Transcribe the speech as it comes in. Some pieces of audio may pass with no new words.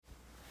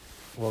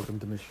Welcome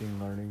to Machine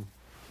Learning.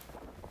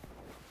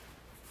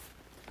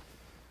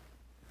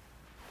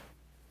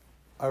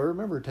 I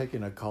remember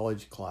taking a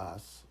college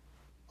class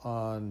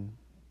on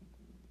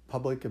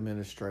public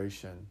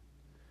administration,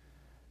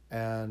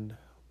 and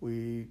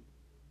we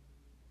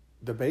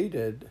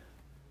debated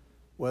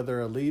whether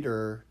a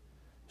leader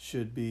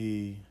should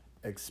be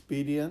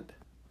expedient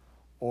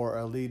or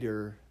a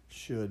leader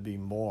should be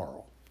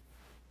moral.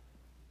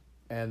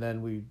 And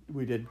then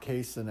we did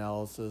case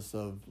analysis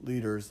of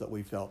leaders that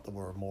we felt that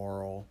were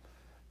moral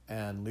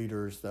and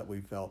leaders that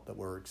we felt that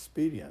were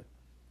expedient.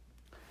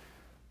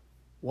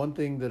 One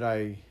thing that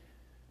I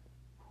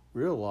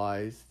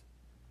realized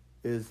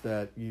is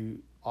that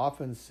you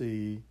often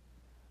see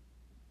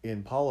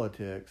in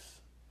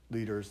politics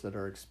leaders that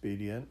are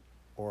expedient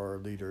or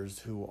leaders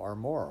who are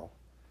moral.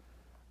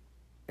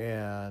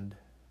 And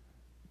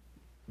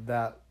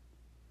that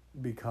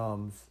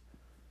becomes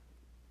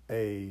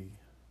a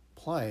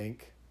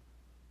plank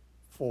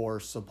for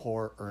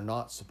support or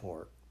not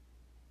support.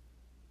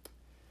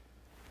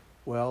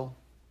 Well,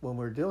 when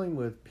we're dealing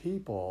with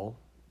people,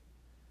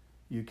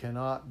 you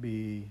cannot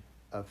be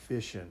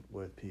efficient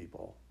with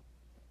people.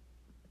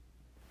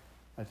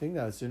 I think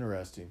that's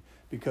interesting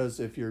because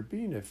if you're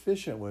being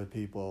efficient with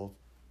people,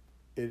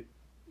 it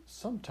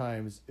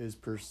sometimes is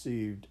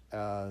perceived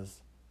as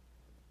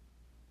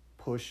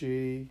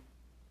pushy,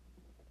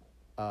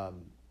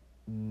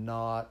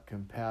 not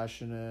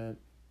compassionate,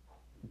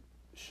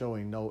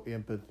 showing no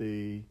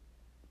empathy,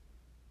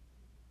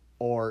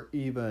 or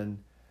even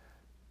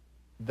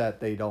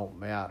that they don't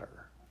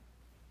matter.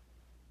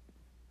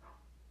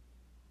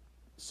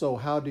 So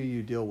how do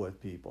you deal with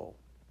people?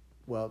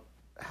 Well,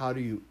 how do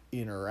you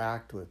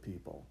interact with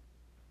people?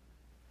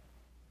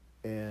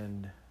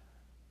 And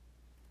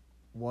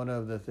one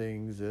of the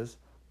things is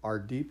our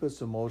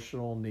deepest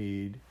emotional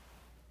need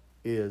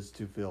is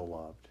to feel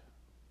loved.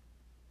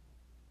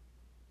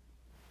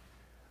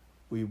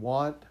 We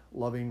want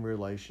loving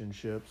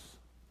relationships.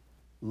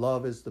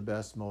 Love is the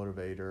best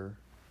motivator.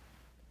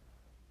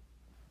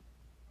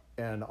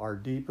 And our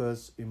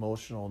deepest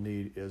emotional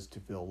need is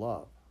to feel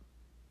love.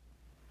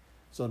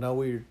 So now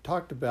we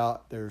talked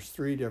about there's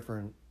three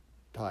different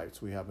types.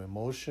 We have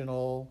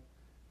emotional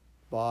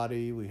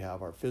body, we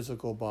have our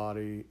physical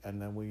body,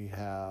 and then we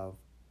have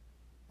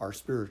our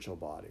spiritual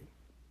body.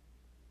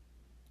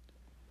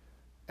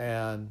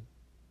 And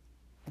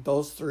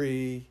those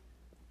three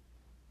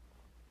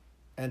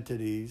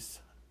entities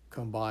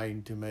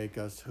combine to make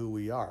us who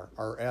we are,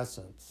 our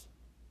essence.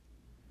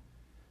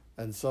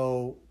 And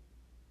so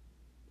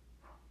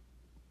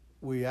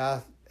we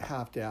have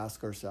to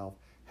ask ourselves,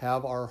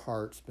 have our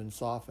hearts been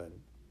softened?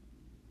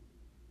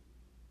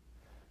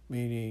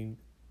 Meaning,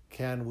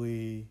 can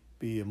we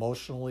be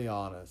emotionally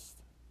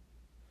honest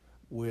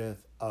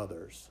with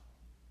others?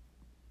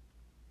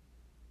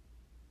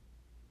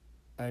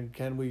 And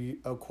can we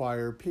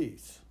acquire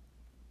peace?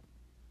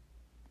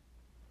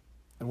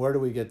 And where do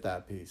we get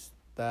that peace?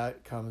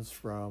 That comes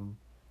from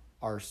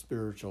our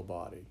spiritual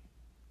body.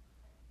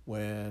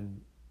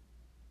 When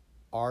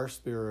our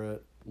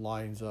spirit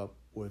lines up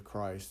with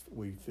Christ,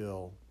 we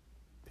feel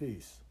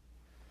peace.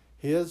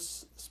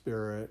 His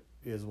spirit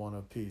is one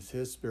of peace.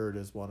 His spirit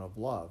is one of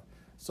love.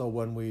 So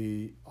when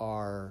we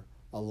are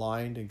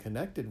aligned and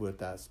connected with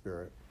that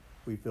spirit,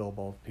 we feel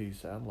both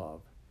peace and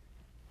love.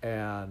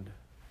 And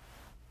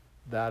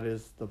that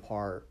is the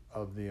part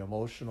of the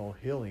emotional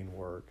healing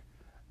work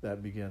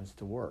that begins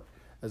to work.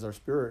 As our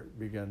spirit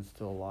begins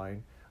to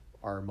align,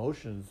 our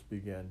emotions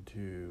begin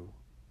to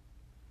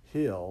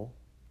heal,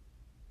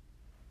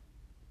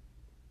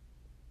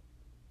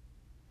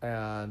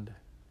 and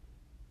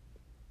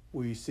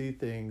we see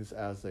things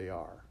as they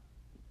are.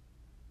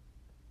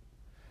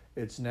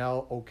 It's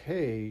now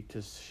okay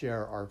to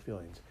share our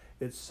feelings.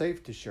 It's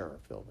safe to share our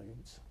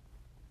feelings.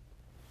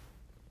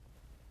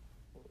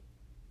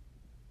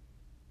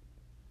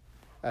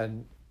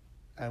 And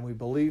we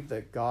believe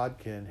that God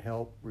can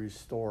help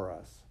restore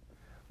us.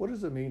 What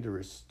does it mean to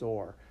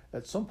restore?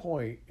 At some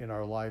point in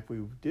our life, we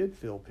did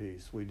feel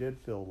peace. We did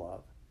feel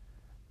love.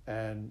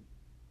 And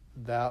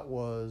that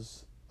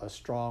was a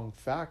strong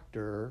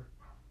factor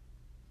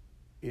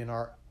in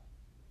our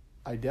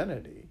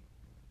identity.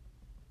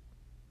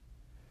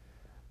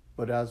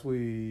 But as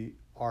we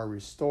are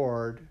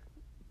restored,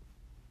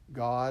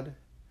 God,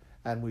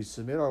 and we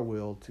submit our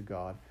will to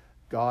God,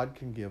 God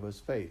can give us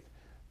faith.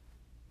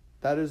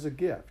 That is a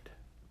gift.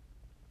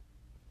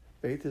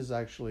 Faith is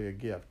actually a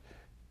gift.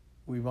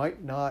 We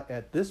might not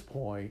at this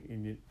point,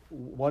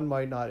 one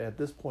might not at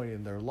this point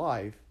in their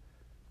life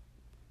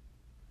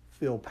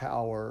feel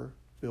power,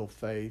 feel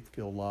faith,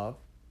 feel love.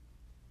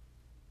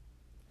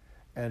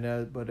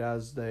 But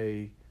as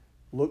they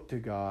look to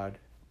God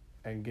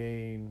and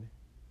gain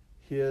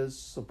His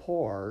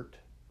support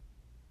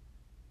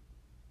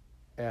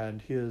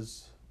and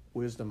His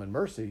wisdom and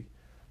mercy,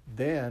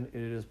 then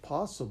it is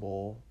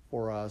possible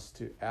for us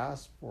to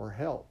ask for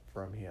help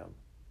from Him.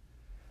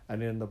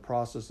 And in the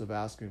process of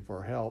asking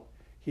for help,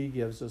 He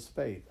gives us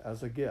faith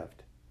as a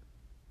gift.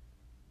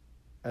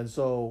 And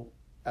so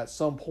at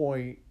some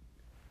point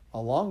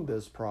Along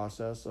this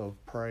process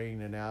of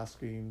praying and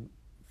asking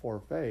for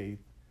faith,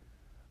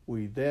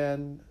 we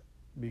then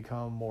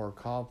become more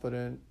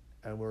confident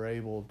and we're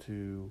able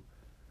to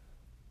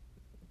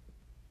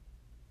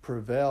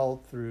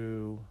prevail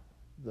through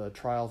the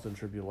trials and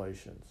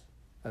tribulations.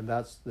 And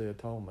that's the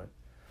atonement.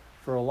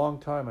 For a long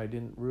time, I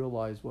didn't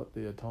realize what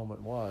the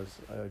atonement was.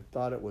 I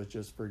thought it was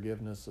just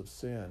forgiveness of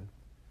sin.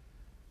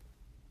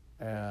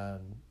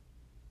 And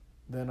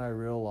then I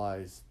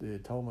realized the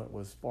atonement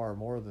was far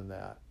more than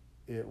that.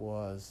 It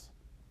was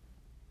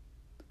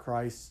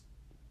Christ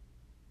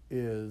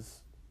is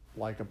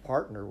like a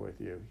partner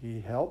with you.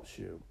 He helps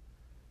you.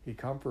 He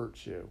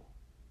comforts you.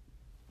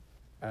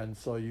 And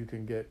so you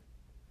can get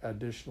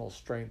additional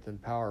strength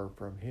and power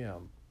from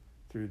him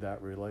through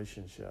that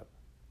relationship.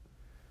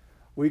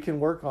 We can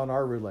work on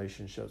our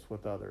relationships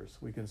with others.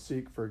 We can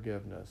seek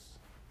forgiveness.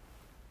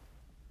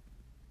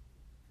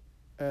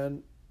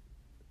 And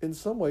in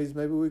some ways,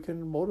 maybe we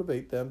can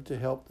motivate them to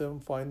help them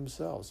find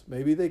themselves.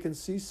 Maybe they can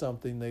see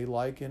something they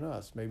like in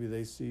us. Maybe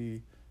they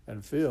see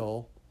and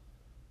feel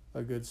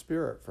a good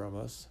spirit from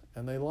us,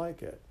 and they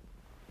like it.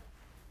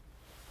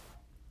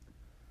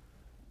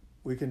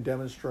 We can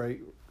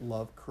demonstrate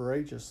love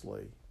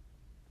courageously.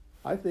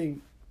 I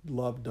think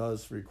love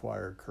does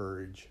require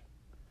courage.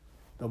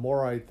 The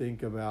more I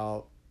think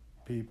about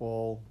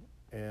people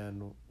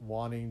and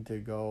wanting to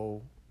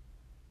go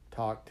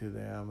talk to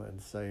them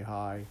and say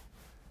hi,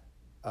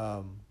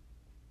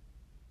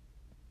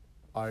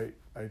 I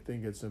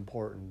think it's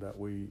important that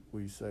we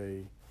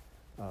say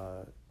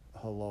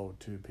hello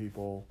to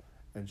people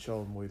and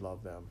show them we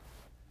love them.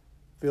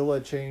 Feel a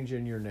change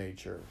in your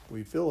nature.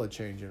 We feel a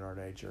change in our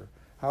nature.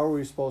 How are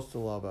we supposed to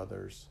love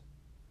others?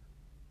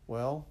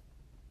 Well,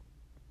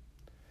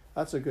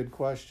 that's a good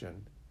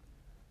question.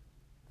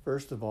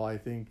 First of all, I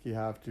think you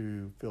have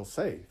to feel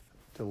safe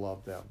to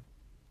love them,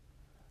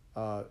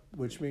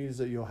 which means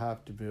that you'll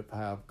have to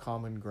have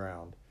common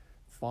ground.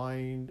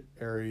 Find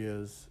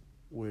areas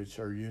which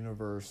are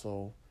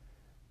universal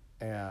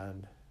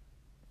and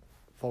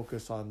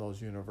focus on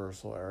those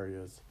universal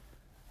areas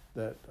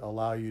that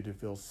allow you to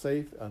feel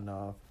safe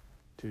enough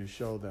to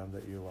show them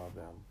that you love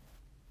them.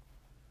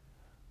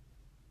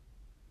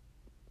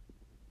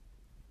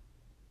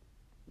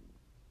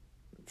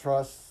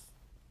 Trust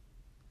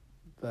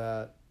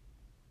that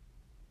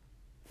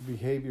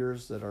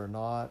behaviors that are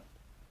not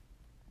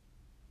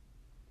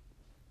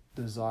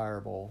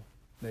desirable,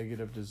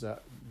 negative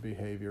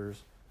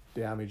behaviors,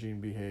 damaging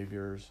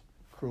behaviors,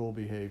 cruel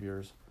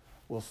behaviors,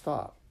 will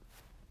stop.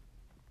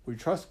 We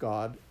trust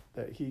God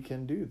that he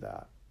can do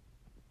that.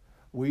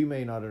 We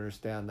may not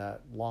understand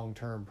that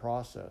long-term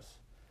process,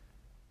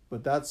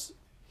 but that's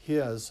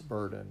his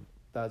burden.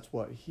 That's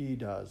what he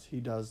does. He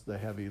does the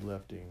heavy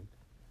lifting.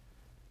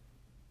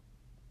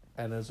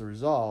 And as a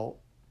result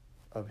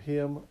of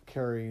him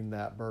carrying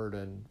that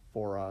burden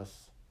for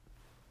us,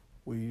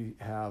 we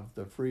have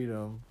the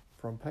freedom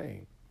from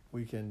pain.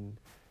 We can,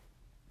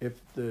 if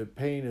the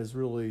pain is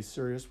really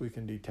serious, we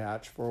can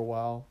detach for a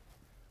while,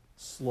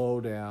 slow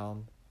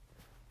down,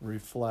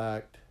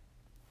 reflect,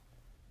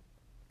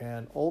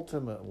 and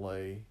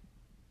ultimately,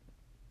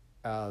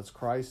 as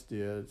Christ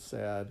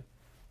said,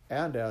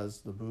 and as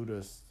the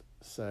Buddhists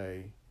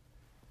say,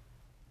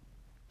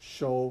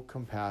 show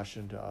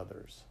compassion to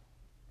others.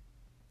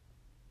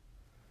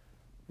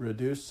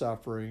 Reduce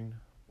suffering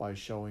by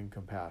showing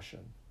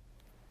compassion.